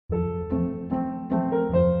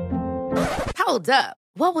Hold up.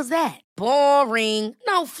 What was that? Boring.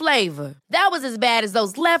 No flavor. That was as bad as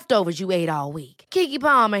those leftovers you ate all week. Keke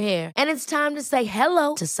Palmer here, and it's time to say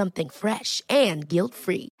hello to something fresh and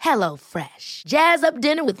guilt-free. HelloFresh. Jazz up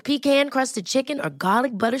dinner with pecan-crusted chicken or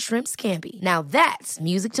garlic butter shrimp scampi. Now that's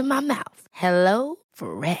music to my mouth.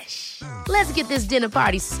 HelloFresh. Let's get this dinner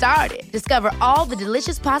party started. Discover all the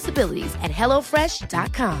delicious possibilities at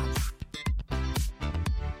HelloFresh.com.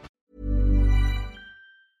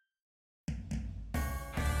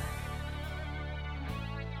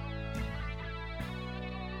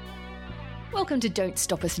 Welcome to Don't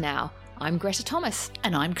Stop Us Now. I'm Greta Thomas.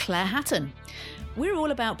 And I'm Claire Hatton. We're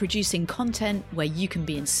all about producing content where you can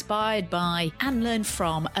be inspired by and learn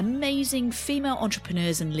from amazing female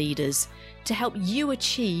entrepreneurs and leaders to help you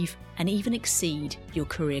achieve and even exceed your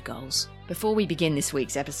career goals. Before we begin this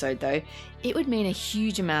week's episode, though, it would mean a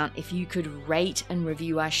huge amount if you could rate and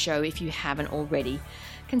review our show if you haven't already.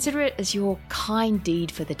 Consider it as your kind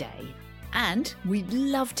deed for the day. And we'd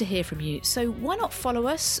love to hear from you, so why not follow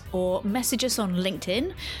us or message us on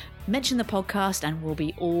LinkedIn, mention the podcast, and we'll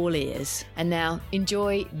be all ears. And now,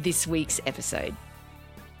 enjoy this week's episode.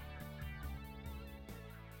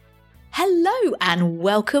 Hello and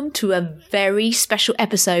welcome to a very special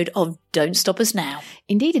episode of Don't Stop Us Now.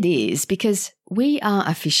 Indeed it is, because we are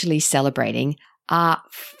officially celebrating our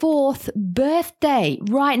 4th birthday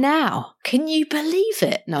right now. Can you believe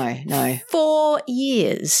it? No. 4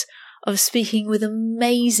 years of speaking with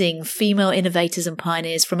amazing female innovators and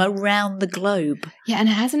pioneers from around the globe. Yeah, and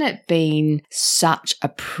hasn't it been such a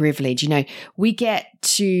privilege? You know, we get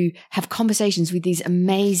to have conversations with these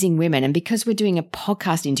amazing women, and because we're doing a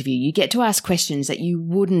podcast interview, you get to ask questions that you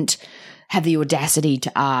wouldn't have the audacity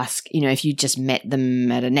to ask, you know, if you just met them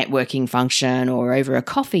at a networking function or over a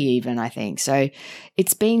coffee even, I think. So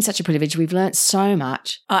it's been such a privilege. We've learnt so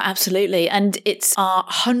much. Oh, absolutely. And it's our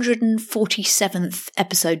 147th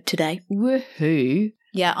episode today. Woohoo.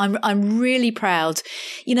 Yeah, I'm really proud.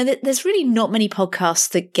 You know, there's really not many podcasts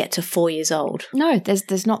that get to 4 years old. No,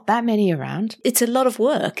 there's not that many around. It's a lot of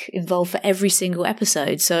work involved for every single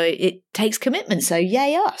episode, so it takes commitment. So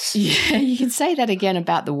yay us. Yeah, you can say that again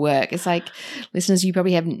about the work. It's like, listeners, you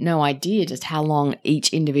probably have no idea just how long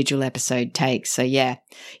each individual episode takes. So yeah,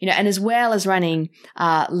 you know, and as well as running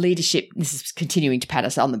leadership, this is continuing to pat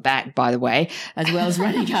us on the back, by the way, as well as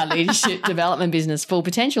running our leadership development business, Full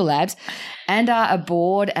Potential Labs, and a board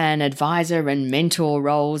and advisor and mentor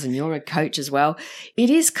roles, and you're a coach as well. It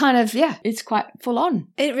is kind of, yeah, it's quite full on.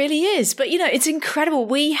 It really is. But, you know, it's incredible.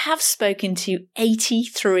 We have spoken to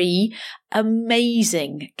 83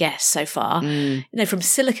 amazing guests so far, you know, from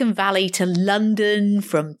Silicon Valley to London,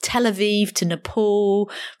 from Tel Aviv to Nepal,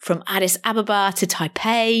 from Addis Ababa to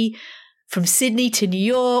Taipei, from Sydney to New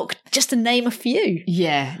York, just to name a few.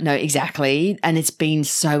 Yeah, no, exactly. And it's been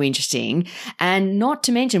so interesting. And not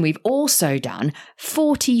to mention, we've also done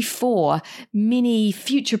 44 mini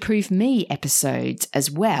Future-Proof Me episodes as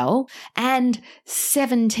well, and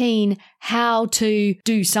 17 how to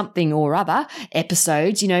do something or other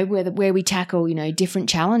episodes, you know, where we tackle, you know, different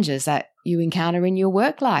challenges that you encounter in your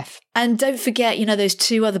work life. And don't forget, you know, those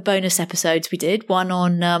 2 other bonus episodes we did, one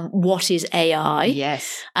on what is AI.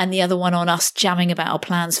 Yes. And the other one on us jamming about our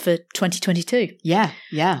plans for 2022. Yeah.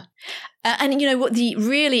 And you know what the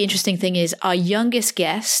really interesting thing is, our youngest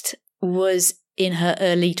guest was in her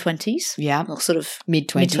early 20s. Yeah. Or sort of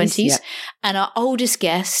mid-20s. Yeah. And our oldest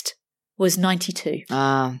guest was 92.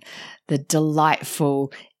 The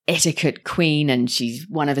delightful etiquette queen, and she's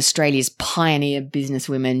one of Australia's pioneer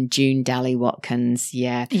businesswomen, June Daly-Watkins.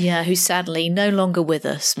 Yeah, who's sadly no longer with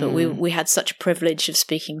us, but we had such a privilege of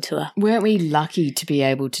speaking to her. Weren't we lucky to be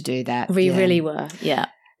able to do that? We really were, yeah.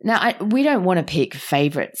 Now, we don't want to pick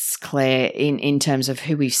favourites, Claire, in terms of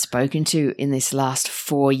who we've spoken to in this last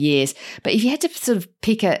 4 years, but if you had to sort of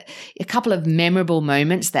pick a couple of memorable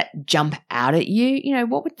moments that jump out at you, you know,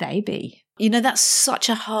 what would they be? You know, that's such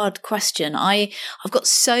a hard question. I've got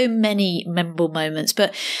so many memorable moments,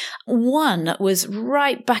 but one was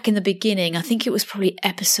right back in the beginning. I think it was probably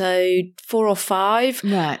episode 4 or 5.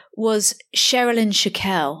 Right. Was Sherilyn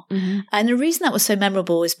Shakel. Mm-hmm. And the reason that was so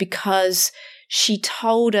memorable is because she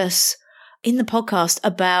told us in the podcast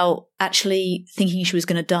about actually thinking she was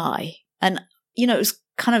going to die. And, you know, it was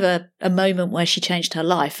kind of a moment where she changed her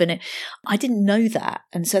life. And I didn't know that.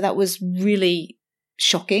 And so that was really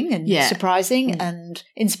shocking and surprising and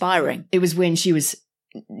inspiring. It was when she was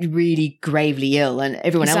really gravely ill, and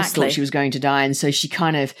everyone else Exactly. thought she was going to die. And so she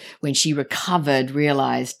kind of, when she recovered,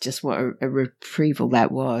 realized just what a retrieval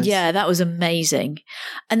that was. Yeah, that was amazing.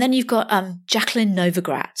 And then you've got Jacqueline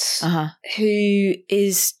Novogratz, who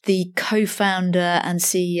is the co-founder and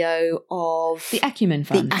CEO of The Acumen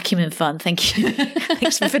Fund. The Acumen Fund. Thank you.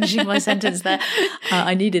 Thanks for finishing my sentence there.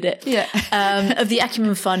 I needed it. Yeah. Of the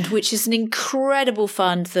Acumen Fund, which is an incredible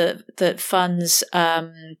fund that funds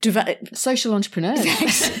social entrepreneurs.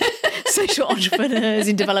 social entrepreneurs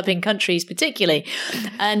in developing countries, particularly.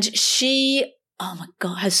 And she, oh my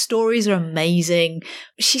God, her stories are amazing.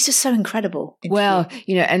 She's just so incredible. Well,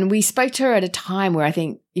 and we spoke to her at a time where I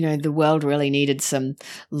think, the world really needed some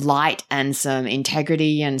light and some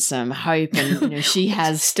integrity and some hope. And, she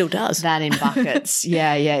has still does that in buckets.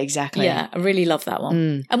 Yeah, exactly. Yeah, I really love that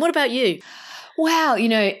one. And what about you? Wow,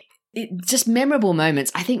 just memorable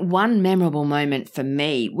moments. I think one memorable moment for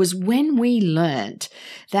me was when we learnt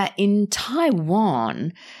that in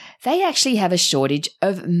Taiwan, they actually have a shortage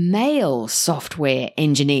of male software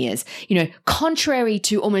engineers. Contrary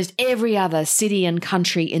to almost every other city and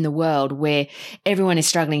country in the world where everyone is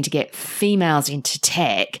struggling to get females into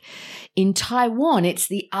tech, in Taiwan, it's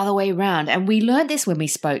the other way around. And we learned this when we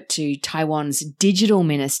spoke to Taiwan's digital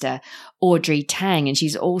minister, Audrey Tang, and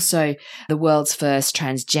she's also the world's first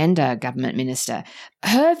transgender government minister.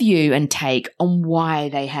 Her view and take on why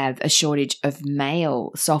they have a shortage of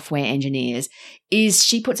male software engineers is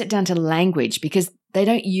she puts it down to language, because they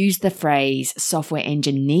don't use the phrase software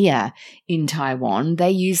engineer in Taiwan.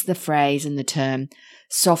 They use the phrase and the term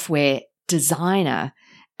software designer.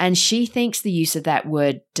 And she thinks the use of that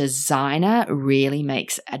word designer really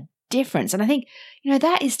makes a difference. And I think,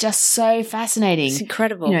 that is just so fascinating. It's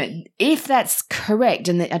incredible. If that's correct,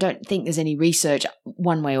 and I don't think there's any research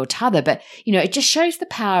one way or t'other, but, it just shows the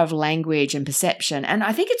power of language and perception. And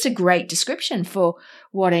I think it's a great description for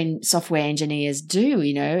what software engineers do,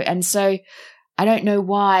 And so I don't know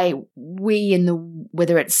why we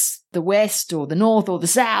whether it's the West or the North or the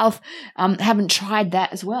South, haven't tried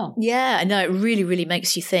that as well. Yeah, no, it really, really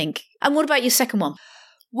makes you think. And what about your second one?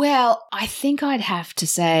 Well, I think I'd have to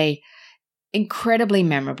say incredibly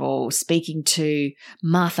memorable speaking to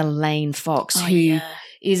Martha Lane Fox, who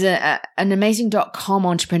is an amazing .com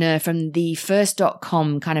entrepreneur from the first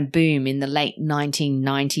 .com kind of boom in the late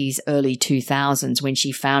 1990s, early 2000s, when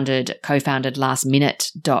she co-founded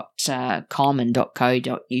lastminute.com and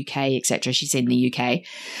 .co.uk, etc. She's in the UK.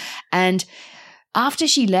 And after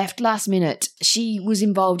she left Last Minute, she was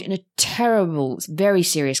involved in a terrible, very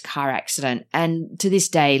serious car accident, and to this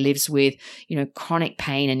day lives with, chronic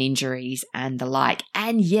pain and injuries and the like.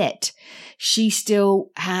 And yet she still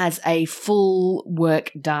has a full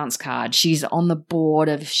work dance card. She's on the board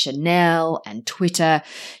of Chanel and Twitter.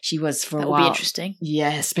 She was for a while. That would be interesting.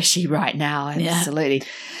 Yeah, especially right now. Absolutely.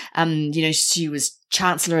 Yeah. She was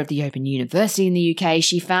Chancellor of the Open University in the UK.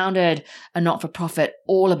 She founded a not-for-profit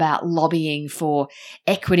all about lobbying for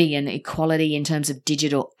equity and equality in terms of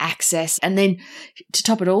digital access. And then to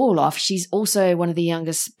top it all off, she's also one of the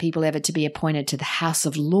youngest people ever to be appointed to the House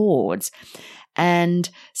of Lords. And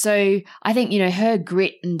so I think, her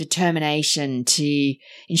grit and determination to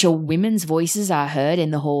ensure women's voices are heard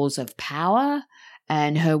in the halls of power,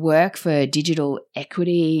 and her work for digital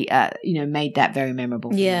equity, made that very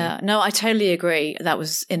memorable for me. No, I totally agree. That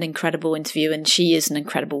was an incredible interview, and she is an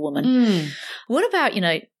incredible woman. What about,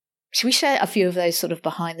 should we share a few of those sort of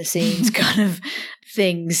behind the scenes kind of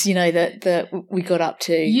things, that we got up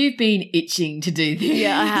to? You've been itching to do this.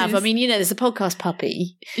 Yeah, I have. I mean, there's a podcast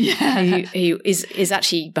puppy who is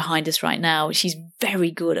actually behind us right now. She's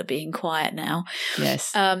very good at being quiet now.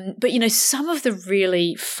 Yes. But, some of the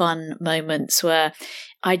really fun moments where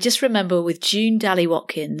I just remember with June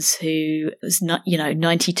Daly-Watkins, who was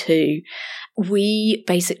 92, we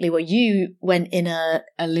basically you went in a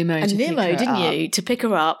limo, didn't you, to pick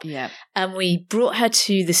her up. Yeah. And we brought her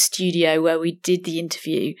to the studio where we did the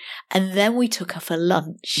interview, and then we took her for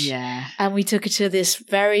lunch. Yeah. And we took her to this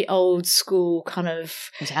very old school kind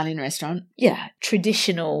of Italian restaurant. Yeah,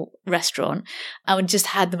 traditional restaurant, and we just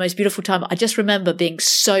had the most beautiful time. I just remember being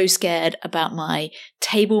so scared about my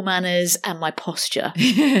table manners and my posture.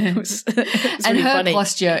 It was and really her funny.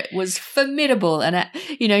 posture was formidable, and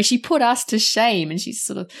she put us to shame, and she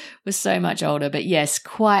sort of was so much older, but yes,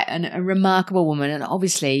 quite a remarkable woman, and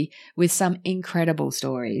obviously with some incredible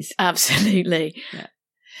stories. Absolutely. Yeah.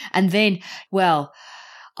 And then,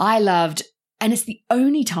 I loved, and it's the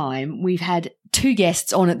only time we've had two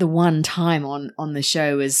guests on at the one time on the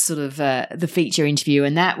show as sort of the feature interview,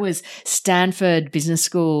 and that was Stanford Business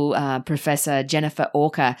School professor Jennifer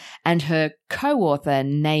Orker and her co-author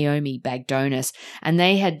Naomi Bagdonis. And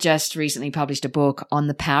they had just recently published a book on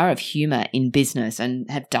the power of humor in business and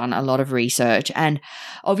have done a lot of research and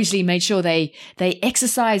obviously made sure they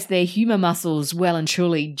exercised their humor muscles well and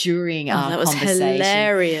truly during our conversation. That was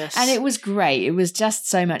hilarious. And it was great. It was just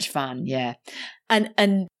so much fun. Yeah.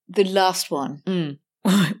 And the last one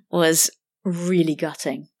was really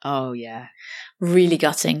gutting. Oh, yeah. Really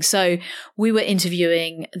gutting. So we were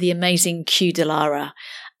interviewing the amazing Q Delara,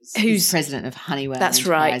 who's president of Honeywell. That's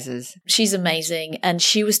Enterprises. Right. She's amazing. And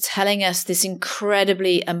she was telling us this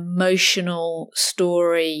incredibly emotional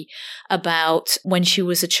story about when she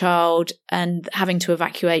was a child and having to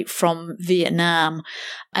evacuate from Vietnam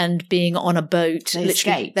and being on a boat. They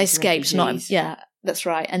escaped. They escaped. That's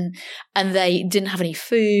right. And they didn't have any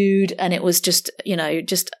food, and it was just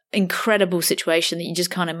incredible situation that you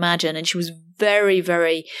just can't imagine. And she was very,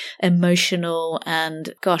 very emotional,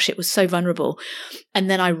 and gosh, it was so vulnerable.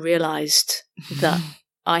 And then I realized that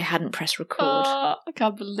I hadn't pressed record. Oh, I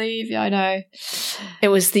can't believe you. I know. It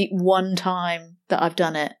was the one time that I've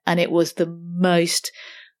done it, and it was the most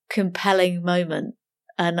compelling moment,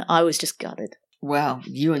 and I was just gutted. Well,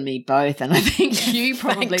 you and me both, and I think you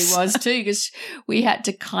probably was too, because we had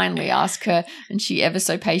to kindly ask her, and she ever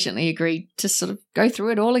so patiently agreed to sort of go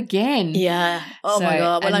through it all again. Yeah. Oh, my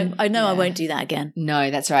God. Well, I know I won't do that again. No,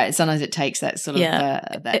 that's right. Sometimes it takes that sort of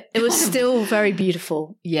that. It was still very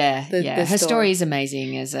beautiful. Yeah, Her story is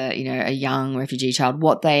amazing as a young refugee child.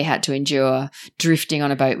 What they had to endure drifting on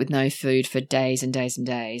a boat with no food for days and days and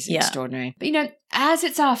days. Yeah. Extraordinary. But as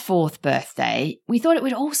it's our 4th birthday, we thought it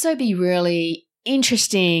would also be really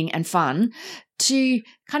interesting and fun to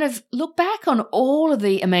kind of look back on all of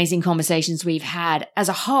the amazing conversations we've had as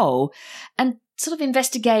a whole and sort of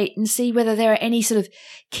investigate and see whether there are any sort of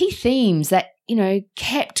key themes that,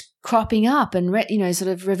 kept cropping up and, sort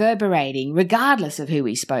of reverberating regardless of who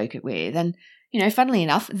we spoke it with. And, funnily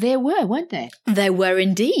enough, there were, weren't there? There were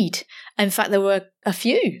indeed. In fact, there were a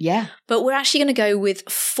few. Yeah. But we're actually going to go with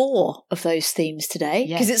 4 of those themes today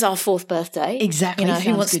because it's our 4th birthday. Exactly.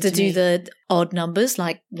 Who wants to do the odd numbers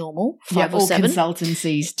like normal, 5 or 7? All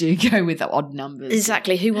consultancies do go with the odd numbers.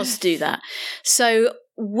 Exactly. Who wants to do that? So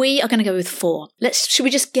we are going to go with 4. Should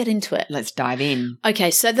we just get into it? Let's dive in.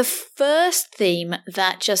 Okay. So the first theme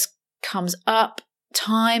that just comes up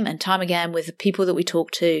time and time again with the people that we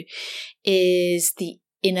talk to is the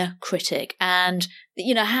inner critic, and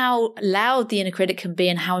how loud the inner critic can be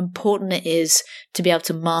and how important it is to be able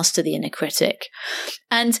to master the inner critic.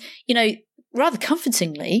 And rather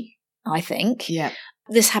comfortingly, I think,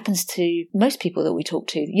 this happens to most people that we talk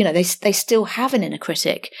to. They still have an inner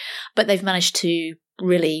critic, but they've managed to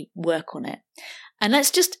really work on it. And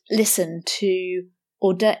let's just listen to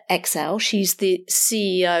Audette Exel. She's the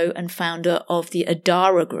CEO and founder of the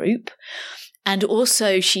Adara Group. And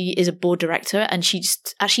also she is a board director, and she's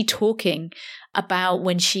actually talking about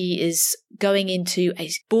when she is going into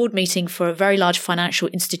a board meeting for a very large financial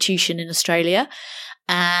institution in Australia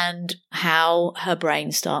and how her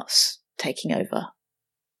brain starts taking over.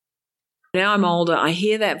 Now I'm older, I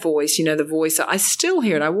hear that voice, the voice. I still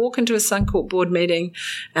hear it. I walk into a Suncorp board meeting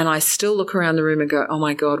and I still look around the room and go, oh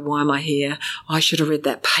my God, why am I here? I should have read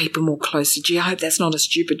that paper more closely. Gee, I hope that's not a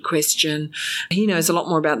stupid question. He knows a lot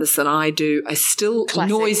more about this than I do. I still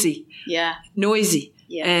noisy. Yeah. Noisy.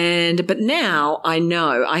 Yeah. But now I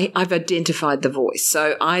know I've identified the voice.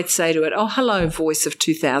 So I'd say to it, oh, hello, voice of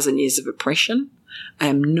 2,000 years of oppression. I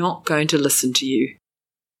am not going to listen to you.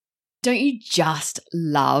 Don't you just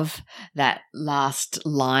love that last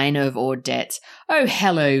line of Audette's, oh,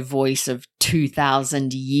 hello, voice of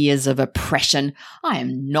 2,000 years of oppression. I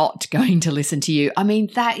am not going to listen to you. I mean,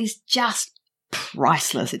 that is just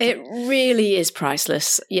priceless. It really is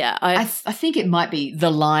priceless. Yeah. I think it might be the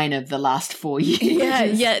line of the last 4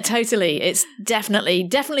 years. Yeah, totally. It's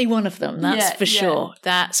definitely one of them. That's for sure.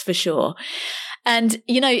 That's for sure. And,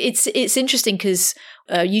 it's interesting because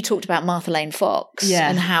you talked about Martha Lane Fox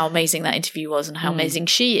and how amazing that interview was and how amazing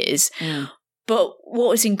she is. Mm. But what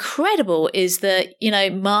was incredible is that,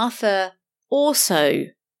 Martha also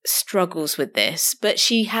struggles with this, but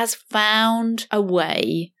she has found a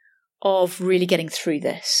way of really getting through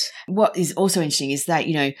this. What is also interesting is that,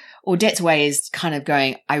 Audette's way is kind of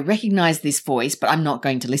going, I recognize this voice, but I'm not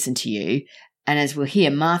going to listen to you. And as we'll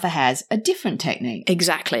hear, Martha has a different technique.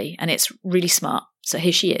 Exactly. And it's really smart. So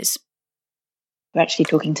here she is. We're actually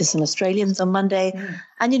talking to some Australians on Monday.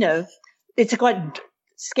 And, it's a quite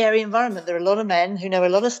scary environment. There are a lot of men who know a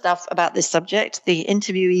lot of stuff about this subject. The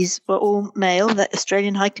interviewees were all male. The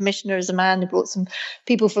Australian High Commissioner is a man who brought some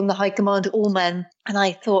people from the High Command, all men. And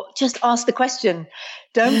I thought, just ask the question.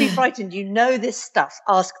 Don't be frightened. You know this stuff.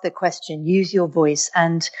 Ask the question. Use your voice.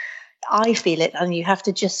 And I feel it. And you have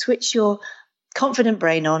to just switch your confident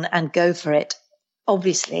brain on and go for it.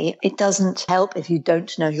 Obviously, it doesn't help if you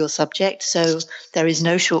don't know your subject. So there is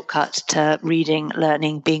no shortcut to reading,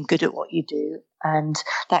 learning, being good at what you do. And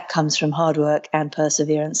that comes from hard work and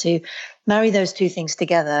perseverance. So marry those two things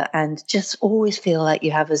together and just always feel like you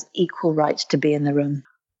have an equal right to be in the room.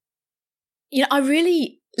 You know, I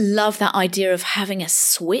really love that idea of having a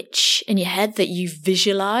switch in your head that you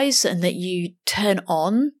visualize and that you turn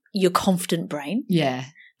on your confident brain. Yeah.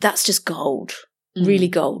 That's just gold. Really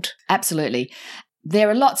gold. Absolutely.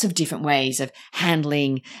 There are lots of different ways of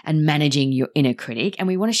handling and managing your inner critic, and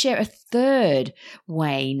we want to share a third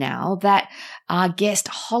way now that our guest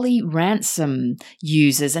Holly Ransom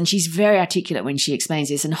uses, and she's very articulate when she explains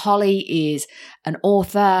this. And Holly is an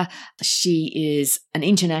author. She is an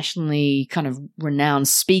internationally kind of renowned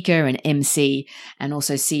speaker and MC, and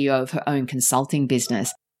also CEO of her own consulting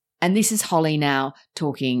business. And this is Holly now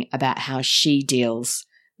talking about how she deals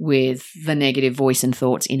with the negative voice and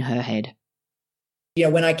thoughts in her head. You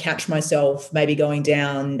know, when I catch myself maybe going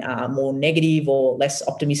down more negative or less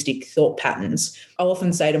optimistic thought patterns, I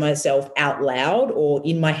often say to myself out loud or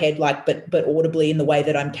in my head, like, but audibly in the way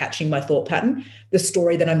that I'm catching my thought pattern, the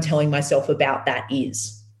story that I'm telling myself about that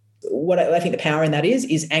is. What I think the power in that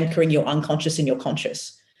is anchoring your unconscious in your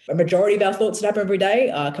conscious. A majority of our thoughts that happen every day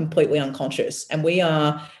are completely unconscious, and we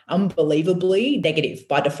are unbelievably negative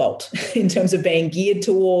by default in terms of being geared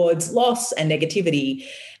towards loss and negativity.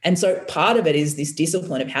 And so part of it is this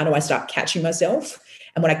discipline of how do I start catching myself?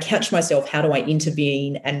 And when I catch myself, how do I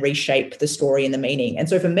intervene and reshape the story and the meaning? And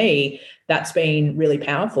so for me, that's been really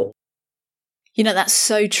powerful. You know, that's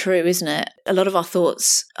so true, isn't it? A lot of our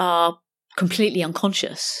thoughts are completely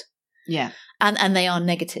unconscious. Yeah. And they are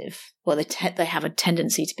negative. Well, they have a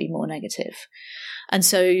tendency to be more negative. And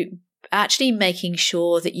so actually making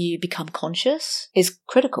sure that you become conscious is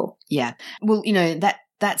critical. Yeah. Well, you know,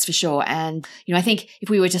 that's for sure. And, you know, I think if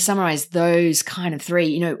we were to summarize those kind of three,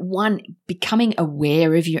 you know, one, becoming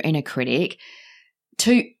aware of your inner critic,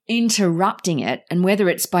 two, interrupting it, and whether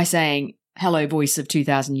it's by saying, hello, voice of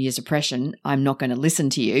 2,000 years oppression, I'm not going to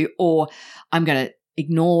listen to you, or I'm going to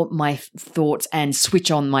ignore my thoughts and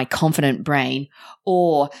switch on my confident brain,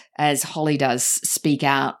 or as Holly does, speak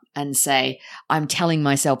out and say, I'm telling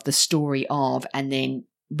myself the story of, and then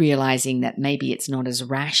realizing that maybe it's not as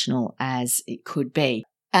rational as it could be.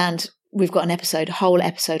 And we've got a whole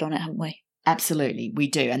episode on it, haven't we? Absolutely, we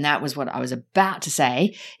do. And that was what I was about to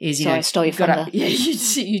say is, you Sorry, know, I stole your thunder. Yeah,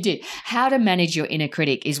 you did. How to manage your inner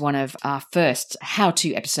critic is one of our first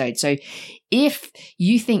how-to episodes. So if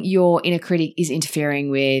you think your inner critic is interfering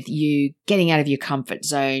with you getting out of your comfort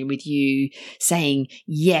zone, with you saying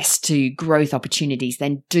yes to growth opportunities,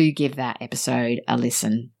 then do give that episode a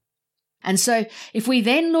listen. And so if we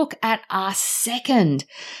then look at our second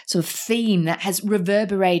sort of theme that has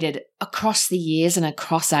reverberated across the years and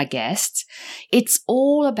across our guests, it's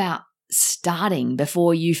all about starting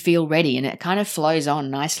before you feel ready. And it kind of flows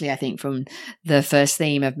on nicely, I think, from the first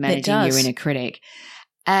theme of managing your inner critic.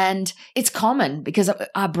 And it's common because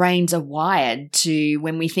our brains are wired to,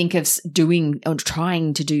 when we think of doing or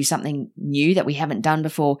trying to do something new that we haven't done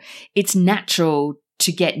before, it's natural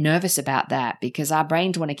to get nervous about that because our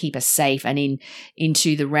brains want to keep us safe and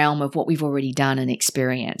into the realm of what we've already done and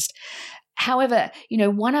experienced. However, you know,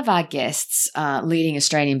 one of our guests, leading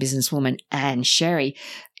Australian businesswoman Anne Sherry,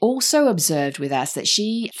 also observed with us that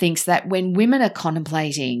she thinks that when women are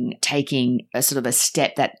contemplating taking a sort of a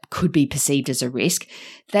step that could be perceived as a risk,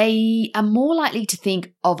 they are more likely to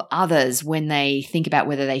think of others when they think about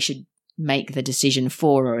whether they should make the decision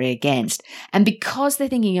for or against. And because they're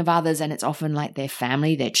thinking of others and it's often like their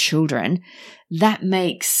family, their children, that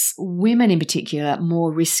makes women in particular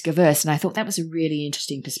more risk averse. And I thought that was a really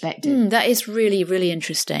interesting perspective. That is really, really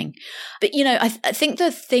interesting. But, you know, I think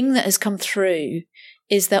the thing that has come through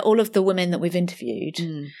is that all of the women that we've interviewed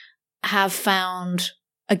have found,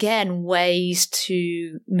 again, ways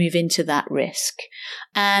to move into that risk.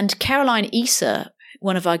 And Caroline Issa,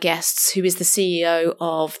 one of our guests, who is the CEO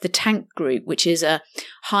of the Tank Group, which is a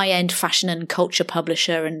high-end fashion and culture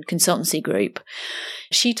publisher and consultancy group.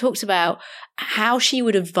 She talked about how she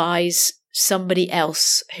would advise somebody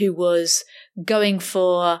else who was going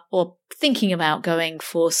for or thinking about going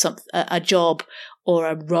for a job or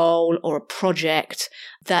a role or a project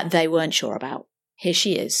that they weren't sure about. Here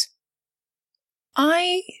she is.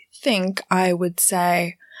 I think I would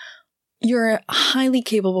say, you're a highly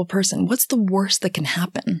capable person. What's the worst that can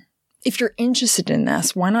happen? If you're interested in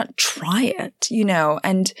this, why not try it,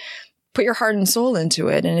 and put your heart and soul into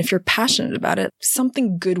it. And if you're passionate about it,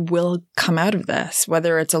 something good will come out of this,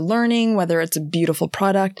 whether it's a learning, whether it's a beautiful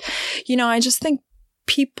product. I just think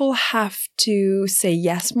people have to say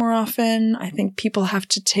yes more often. I think people have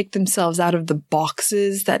to take themselves out of the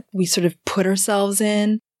boxes that we sort of put ourselves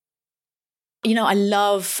in. I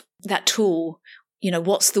love that tool.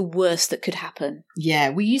 What's the worst that could happen? Yeah,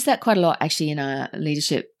 we use that quite a lot actually in our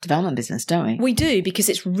leadership development business, don't we? We do, because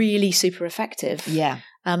it's really super effective. Yeah.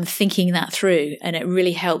 Thinking that through, and it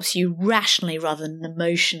really helps you rationally rather than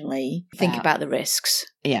emotionally think about the risks.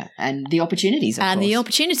 Yeah, and the opportunities, of course. The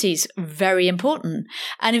opportunities, very important.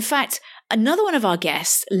 And in fact, another one of our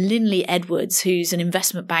guests, Lindley Edwards, who's an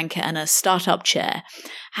investment banker and a startup chair,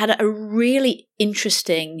 had a really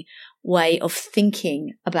interesting way of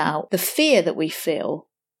thinking about the fear that we feel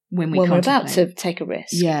when we're about to take a risk.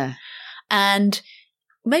 Yeah. And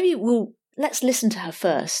maybe let's listen to her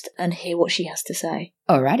first and hear what she has to say.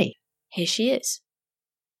 Alrighty. Here she is.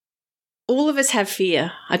 All of us have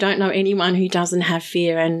fear. I don't know anyone who doesn't have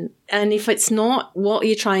fear. And if it's not what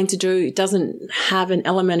you're trying to do, it doesn't have an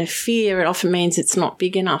element of fear, it often means it's not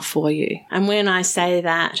big enough for you. And when I say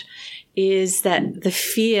that, is that the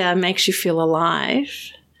fear makes you feel alive.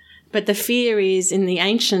 But the fear is in the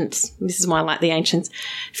ancients, this is why I like the ancients,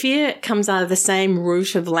 fear comes out of the same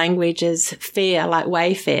root of language as fare, like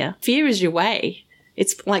wayfare. Fear is your way.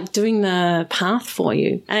 It's like doing the path for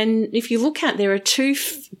you. And if you look at, there are two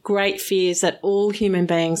great fears that all human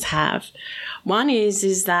beings have. One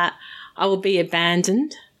is that I will be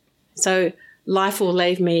abandoned. So life will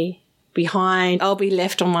leave me behind. I'll be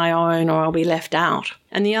left on my own, or I'll be left out.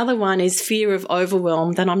 And the other one is fear of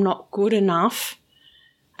overwhelm, that I'm not good enough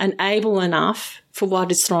and able enough for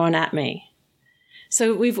what is thrown at me.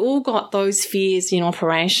 So we've all got those fears in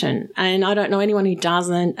operation, and I don't know anyone who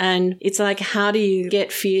doesn't. And it's like, how do you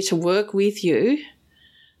get fear to work with you,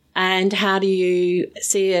 and how do you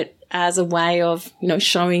see it as a way of,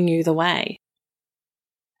 showing you the way?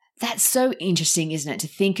 That's so interesting, isn't it? To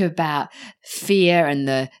think about fear and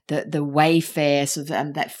the wayfare, so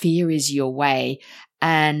that fear is your way,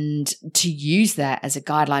 and to use that as a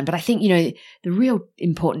guideline. But I think, the real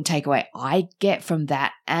important takeaway I get from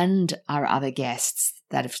that and our other guests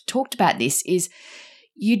that have talked about this is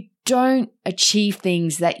you don't achieve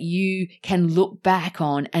things that you can look back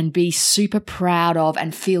on and be super proud of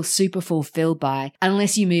and feel super fulfilled by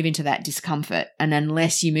unless you move into that discomfort, and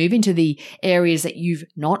unless you move into the areas that you've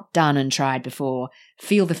not done and tried before.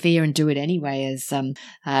 Feel the fear and do it anyway, as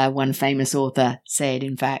one famous author said,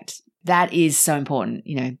 in fact. That is so important,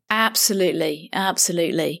 Absolutely.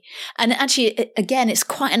 Absolutely. And actually, again, it's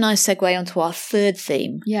quite a nice segue onto our third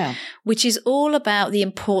theme. Yeah. Which is all about the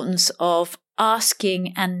importance of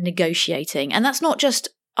asking and negotiating. And that's not just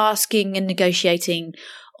asking and negotiating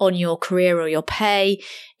on your career or your pay.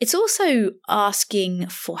 It's also asking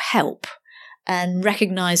for help and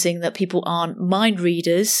recognizing that people aren't mind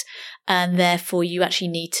readers, and therefore you actually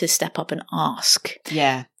need to step up and ask.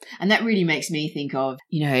 Yeah. And that really makes me think of,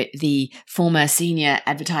 the former senior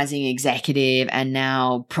advertising executive and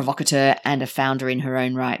now provocateur and a founder in her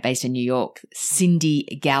own right based in New York, Cindy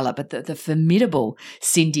Gallop, but the formidable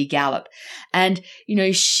Cindy Gallop. And,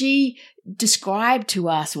 she described to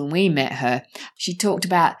us when we met her, she talked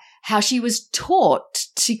about how she was taught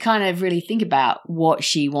to kind of really think about what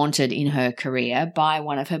she wanted in her career by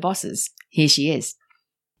one of her bosses. Here she is.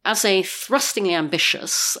 As a thrustingly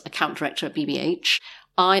ambitious account director at BBH,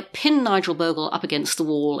 I pinned Nigel Bogle up against the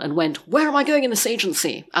wall and went, "Where am I going in this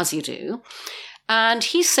agency?" as you do. And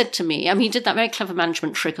he said to me, he did that very clever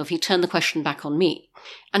management trick of he turned the question back on me.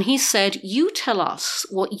 And he said, "You tell us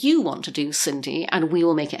what you want to do, Cindy, and we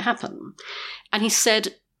will make it happen." And he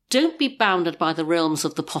said, "Don't be bounded by the realms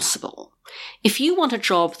of the possible. If you want a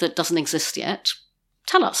job that doesn't exist yet,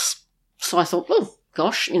 tell us." So I thought, oh,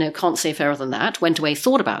 gosh, can't say fairer than that. Went away,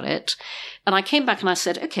 thought about it. And I came back and I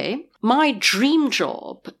said, okay, my dream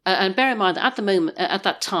job, and bear in mind that at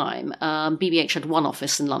that time, BBH had one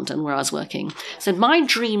office in London where I was working. So my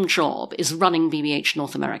dream job is running BBH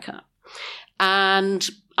North America. And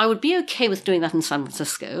I would be okay with doing that in San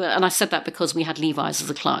Francisco. And I said that because we had Levi's as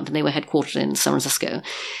a client and they were headquartered in San Francisco.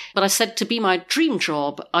 But I said to be my dream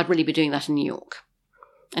job, I'd really be doing that in New York.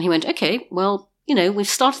 And he went, okay, well, we've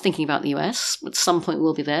started thinking about the US. At some point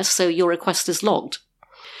we'll be there. So your request is logged.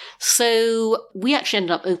 So we actually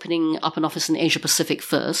ended up opening up an office in Asia Pacific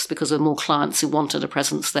first because there were more clients who wanted a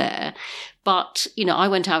presence there. But, I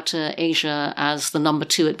went out to Asia as the number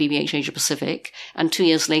 2 at BBH Asia Pacific. And 2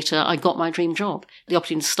 years later, I got my dream job, the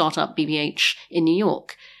opportunity to start up BBH in New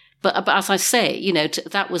York. But as I say,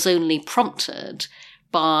 that was only prompted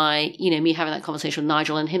by, me having that conversation with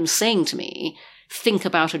Nigel and him saying to me, think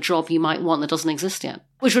about a job you might want that doesn't exist yet,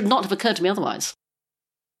 which would not have occurred to me otherwise.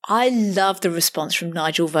 I love the response from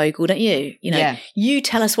Nigel Vogel, don't you? You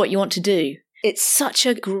tell us what you want to do. It's such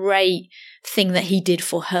a great thing that he did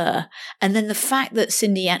for her. And then the fact that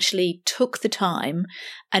Cindy actually took the time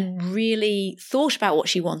and really thought about what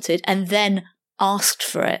she wanted and then asked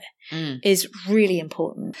for it is really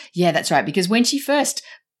important. Yeah, that's right. Because when she first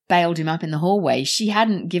bailed him up in the hallway, she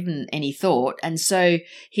hadn't given any thought. And so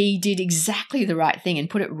he did exactly the right thing and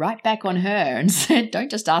put it right back on her and said,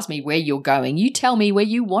 don't just ask me where you're going. You tell me where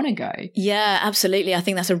you want to go. Yeah, absolutely. I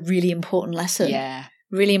think that's a really important lesson. Yeah.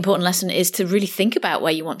 Really important lesson is to really think about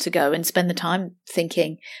where you want to go and spend the time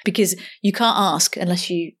thinking, because you can't ask unless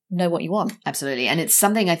you know what you want. Absolutely. And it's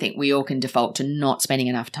something I think we all can default to not spending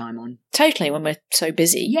enough time on. Totally, when we're so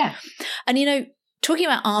busy. Yeah. And talking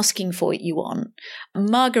about asking for what you want,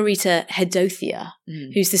 Margarita Hedothia,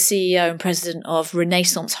 who's the CEO and president of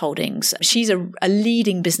Renaissance Holdings, she's a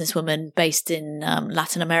leading businesswoman based in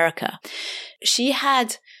Latin America. She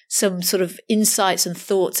had some sort of insights and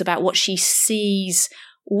thoughts about what she sees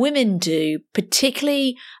women do,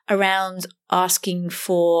 particularly around asking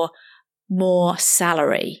for more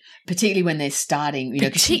salary. Particularly when they're starting.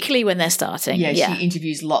 Particularly when they're starting. Yeah, she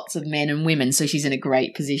interviews lots of men and women, so she's in a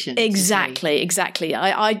great position. Exactly.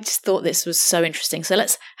 I just thought this was so interesting. So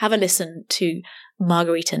let's have a listen to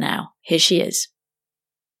Margarita now. Here she is.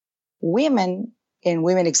 Women and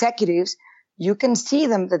women executives, you can see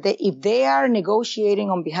them that if they are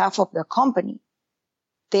negotiating on behalf of the company,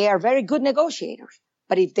 they are very good negotiators.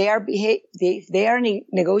 But if they are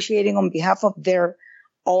negotiating on behalf of their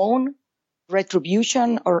own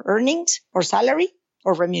retribution or earnings or salary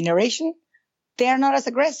or remuneration, they are not as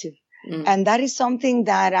aggressive. And that is something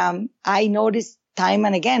that I notice time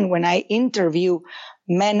and again when I interview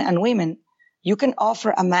men and women. You can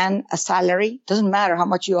offer a man a salary, doesn't matter how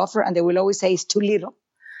much you offer, and they will always say it's too little.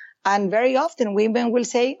 And very often women will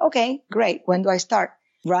say, okay, great, when do I start?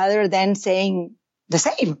 Rather than saying the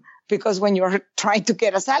same, because when you're trying to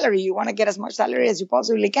get a salary, you want to get as much salary as you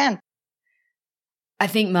possibly can. I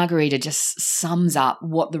think Margarita just sums up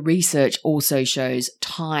what the research also shows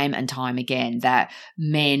time and time again, that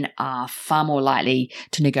men are far more likely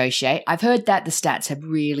to negotiate. I've heard that the stats have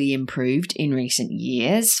really improved in recent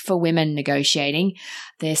years for women negotiating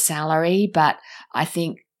their salary, but I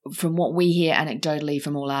think from what we hear anecdotally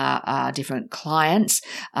from all our different clients,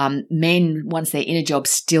 men, once they're in a job,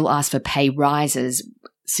 still ask for pay rises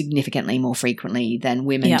significantly more frequently than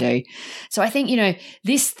women do. So I think,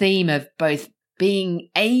 this theme of both being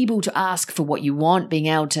able to ask for what you want, being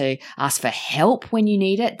able to ask for help when you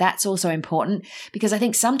need it, that's also important, because I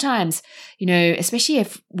think sometimes, especially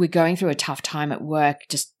if we're going through a tough time at work,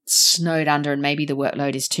 just snowed under and maybe the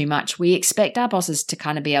workload is too much, we expect our bosses to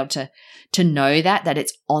kind of be able to know that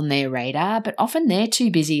it's on their radar, but often they're too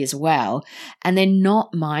busy as well and they're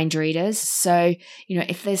not mind readers. So,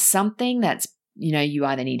 if there's something that's you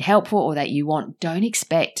either need help for or that you want, don't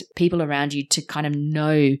expect people around you to kind of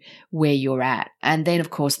know where you're at. And then, of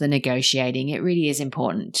course, the negotiating, it really is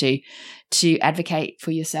important to advocate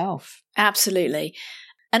for yourself. Absolutely.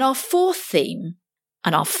 And our fourth theme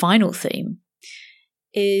and our final theme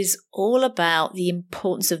is all about the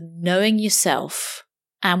importance of knowing yourself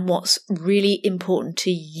and what's really important to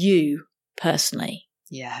you personally.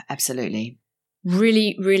 Yeah, absolutely.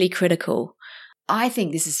 Really, really critical. I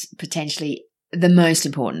think this is potentially the most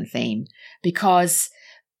important theme, because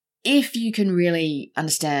if you can really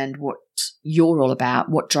understand what you're all about,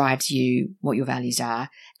 what drives you, what your values are,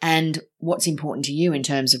 and what's important to you in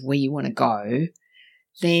terms of where you want to go,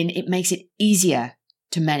 then it makes it easier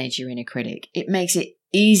to manage your inner critic. It makes it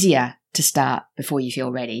easier to start before you feel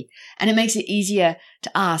ready. And it makes it easier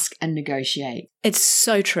to ask and negotiate. It's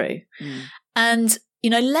so true. And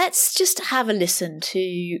let's just have a listen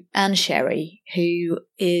to Anne Sherry, who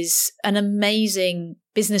is an amazing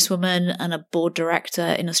businesswoman and a board director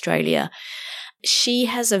in Australia. She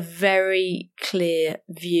has a very clear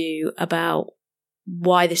view about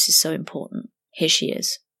why this is so important. Here she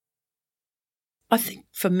is. I think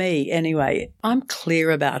for me, anyway, I'm clear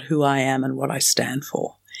about who I am and what I stand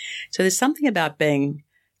for. So there's something about being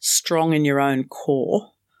strong in your own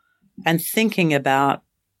core and thinking about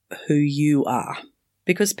who you are.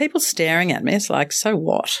 Because people staring at me, it's like, so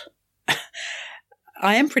what?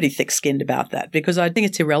 I am pretty thick-skinned about that because I think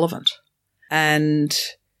it's irrelevant. And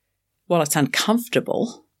while it's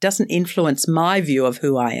uncomfortable, it doesn't influence my view of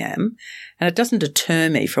who I am, and it doesn't deter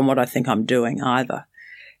me from what I think I'm doing either.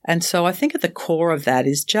 And so I think at the core of that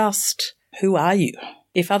is just, who are you?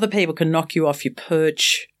 If other people can knock you off your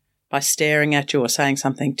perch by staring at you or saying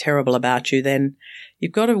something terrible about you, then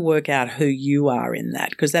you've got to work out who you are in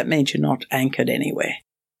that, because that means you're not anchored anywhere.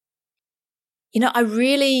 You know, I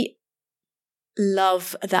really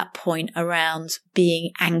love that point around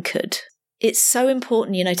being anchored. It's so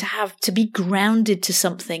important, you know, to be grounded to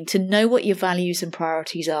something, to know what your values and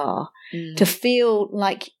priorities are, to feel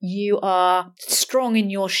like you are strong in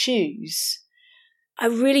your shoes. I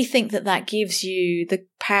really think that gives you the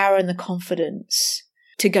power and the confidence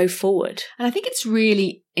to go forward. And I think it's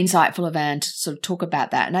really insightful of Anne to sort of talk about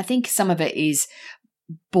that. And I think some of it is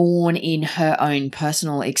born in her own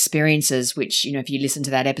personal experiences, which, you know, if you listen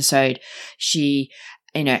to that episode, she,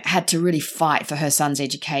 you know, had to really fight for her son's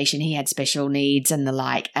education. He had special needs and the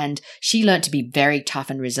like, and she learnt to be very tough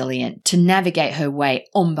and resilient to navigate her way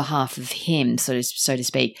on behalf of him, so to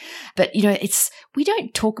speak. But, you know, we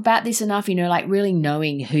don't talk about this enough, you know, like really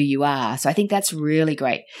knowing who you are. So I think that's really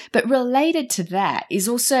great. But related to that is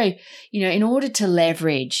also, you know, in order to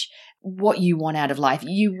leverage what you want out of life,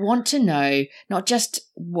 you want to know not just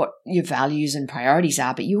what your values and priorities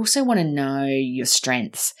are, but you also want to know your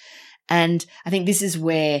strengths. And I think this is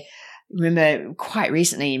where, remember quite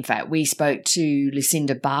recently, in fact, we spoke to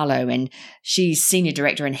Lucinda Barlow, and she's Senior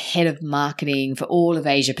Director and Head of Marketing for all of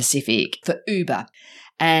Asia Pacific for Uber.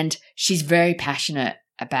 And she's very passionate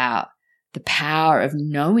about the power of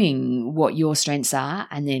knowing what your strengths are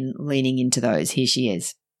and then leaning into those. Here she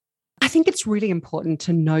is. I think it's really important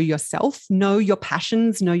to know yourself, know your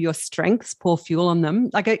passions, know your strengths, pour fuel on them.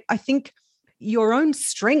 Like I think your own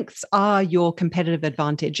strengths are your competitive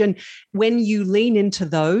advantage. And when you lean into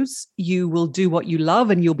those, you will do what you love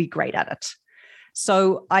and you'll be great at it.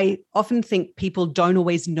 So I often think people don't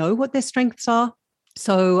always know what their strengths are.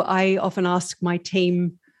 So I often ask my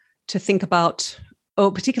team to think about,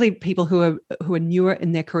 particularly people who are newer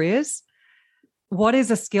in their careers, what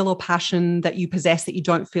is a skill or passion that you possess that you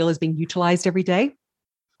don't feel is being utilized every day?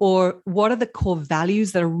 Or what are the core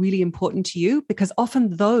values that are really important to you? Because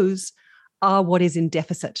often those are what is in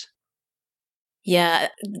deficit. Yeah,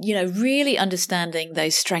 you know, really understanding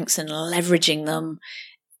those strengths and leveraging them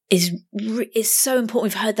is so important.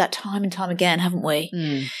 We've heard that time and time again, haven't we?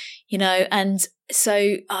 You know, and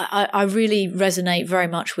so I really resonate very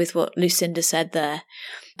much with what Lucinda said there.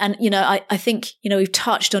 And, you know, I think, you know, we've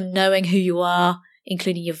touched on knowing who you are,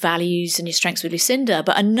 including your values and your strengths with Lucinda.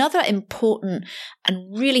 But another important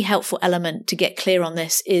and really helpful element to get clear on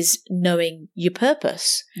this is knowing your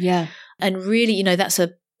purpose. Yeah. And really, you know, that's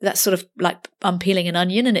sort of like unpeeling an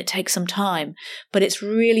onion, and it takes some time, but it's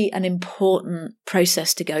really an important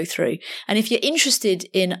process to go through. And if you're interested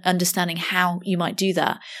in understanding how you might do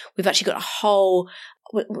that, we've actually got a whole,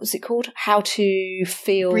 what's it called? How to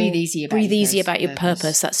feel. Breathe easy about your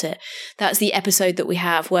purpose. That's it. That's the episode that we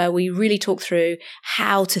have where we really talk through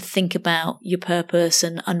how to think about your purpose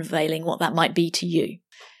and unveiling what that might be to you.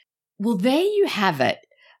 Well, there you have it.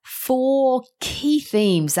 4 key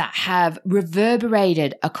themes that have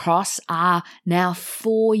reverberated across our now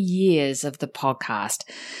 4 years of the podcast.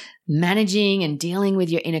 Managing and dealing with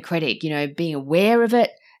your inner critic, you know, being aware of it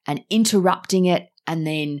and interrupting it and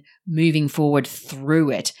then moving forward through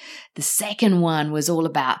it. The second one was all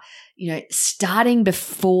about, you know, starting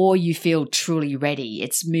before you feel truly ready.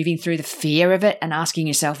 It's moving through the fear of it and asking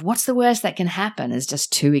yourself, what's the worst that can happen? As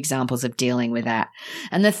just 2 examples of dealing with that.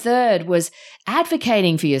 And the third was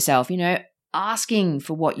advocating for yourself, you know, asking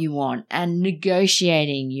for what you want and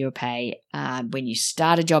negotiating your pay when you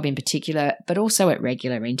start a job in particular, but also at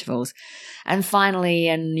regular intervals. And finally,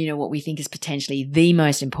 and you know what we think is potentially the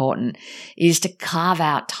most important, is to carve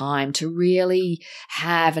out time to really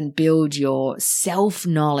have and build your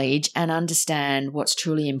self-knowledge and understand what's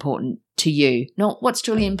truly important to you, not what's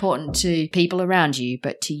truly important to people around you,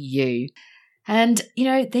 but to you. And, you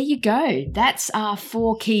know, there you go. That's our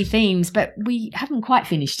 4 key themes, but we haven't quite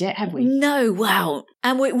finished yet, have we? No, wow.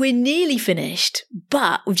 And we're nearly finished,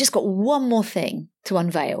 but we've just got one more thing to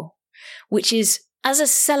unveil, which is, as a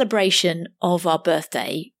celebration of our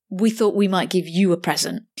birthday, we thought we might give you a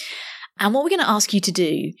present. And what we're going to ask you to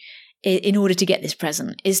do in order to get this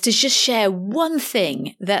present is to just share one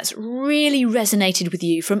thing that's really resonated with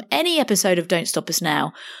you from any episode of Don't Stop Us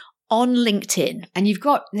Now on LinkedIn. And you've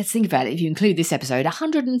got, let's think about it, if you include this episode,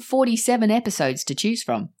 147 episodes to choose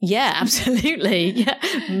from. Yeah, absolutely. Yeah,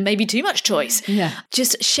 maybe too much choice. Yeah.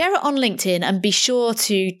 Just share it on LinkedIn and be sure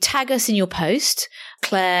to tag us in your post,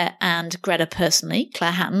 Claire and Greta personally,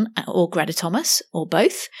 Claire Hatton or Greta Thomas, or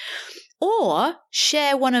both. Or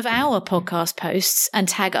share one of our podcast posts and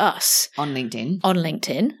tag us. On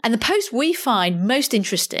LinkedIn. And the post we find most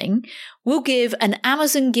interesting will give an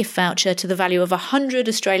Amazon gift voucher to the value of $100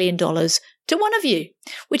 Australian to one of you,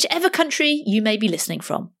 whichever country you may be listening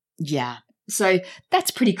from. Yeah. So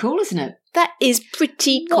that's pretty cool, isn't it? That is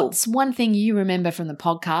pretty cool. What's one thing you remember from the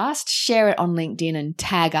podcast? Share it on LinkedIn and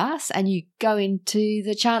tag us, and you go into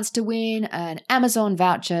the chance to win an Amazon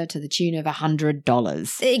voucher to the tune of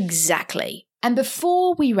 $100. Exactly. And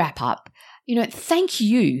before we wrap up, thank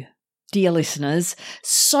you, dear listeners,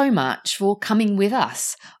 so much for coming with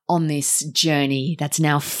us on this journey that's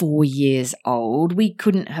now 4 years old. We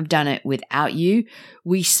couldn't have done it without you.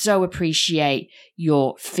 We so appreciate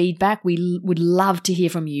your feedback. We would love to hear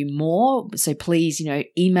from you more. So please,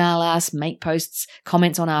 email us, make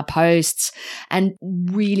comments on our posts, and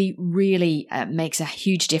really, really makes a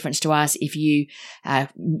huge difference to us if you are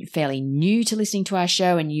fairly new to listening to our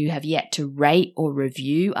show and you have yet to rate or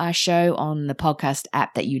review our show on the podcast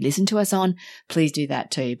app that you listen to us on. Please do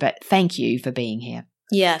that too. But thank you for being here.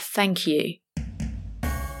 Yeah, thank you.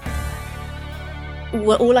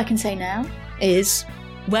 Well, all I can say now is,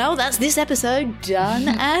 well, that's this episode done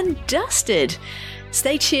and dusted.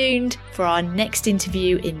 Stay tuned for our next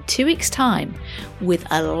interview in 2 weeks' time with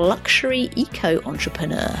a luxury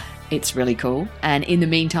eco-entrepreneur. It's really cool. And in the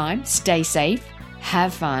meantime, stay safe,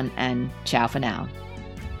 have fun, and ciao for now.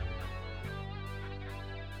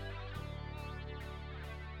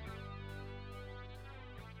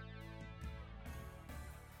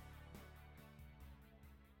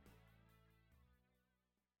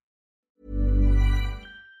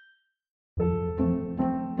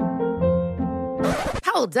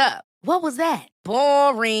 Hold up. What was that?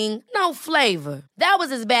 Boring. No flavor. That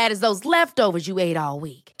was as bad as those leftovers you ate all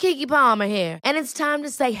week. Keke Palmer here, and it's time to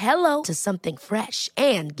say hello to something fresh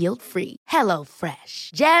and guilt-free.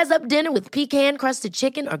 HelloFresh. Jazz up dinner with pecan-crusted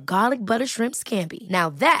chicken or garlic butter shrimp scampi.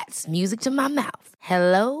 Now that's music to my mouth.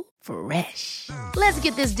 HelloFresh. Let's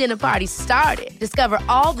get this dinner party started. Discover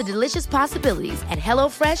all the delicious possibilities at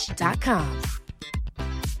HelloFresh.com.